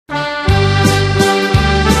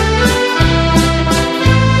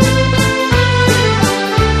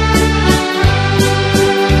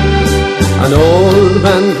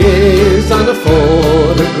man gazed on a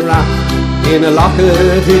photograph in a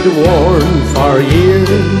locket he'd worn for years.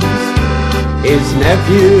 His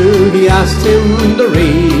nephew, he asked him the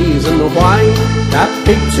reason why that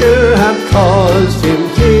picture had caused him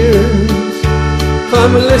tears.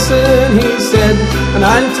 Come listen, he said, and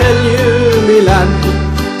I'll tell you, me lad,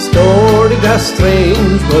 story that's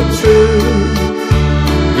strange but true.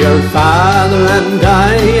 Your father and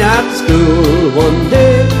I at school one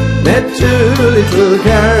day met two little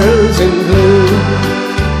girls in blue.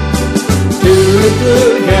 Two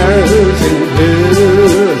little girls in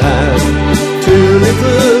blue, lad. Two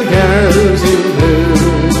little girls in blue.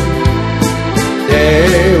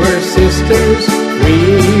 They were sisters, we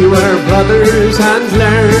were brothers, and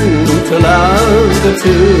learned to love the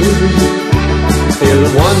two. Till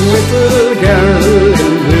one little girl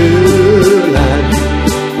in blue, lad,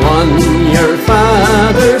 won your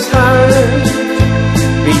father's heart,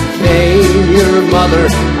 became your mother.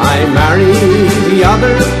 I married the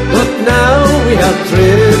other, but now we have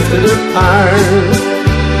drifted apart.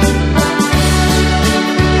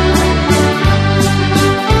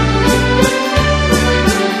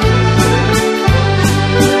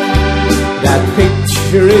 That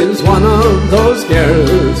picture is one of those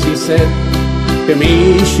girls, he said. To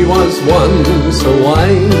me she was one so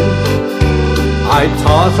wise. I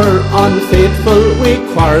thought her unfaithful, we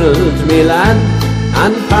quarrelled, me lad,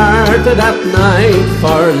 and parted at night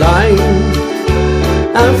for life.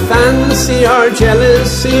 A fancy or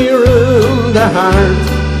jealousy ruined a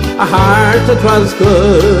heart that was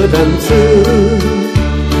good and true.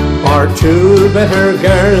 For two better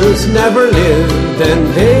girls never lived, and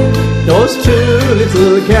they, those two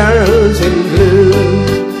little girls in blue.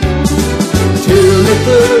 Two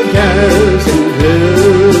little girls in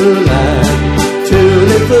blue, lad. Two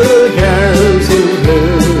little girls in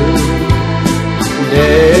blue.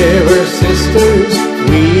 They were sisters,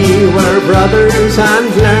 we were brothers, and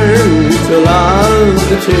learned to love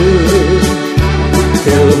the two.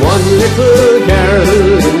 Till one little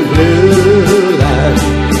girl in blue, lad,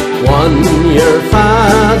 won your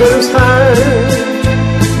father's heart,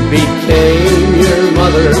 became your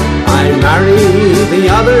mother. I married the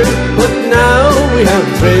other, but now we have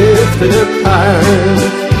drifted apart.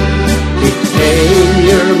 Became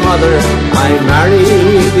your mother, I married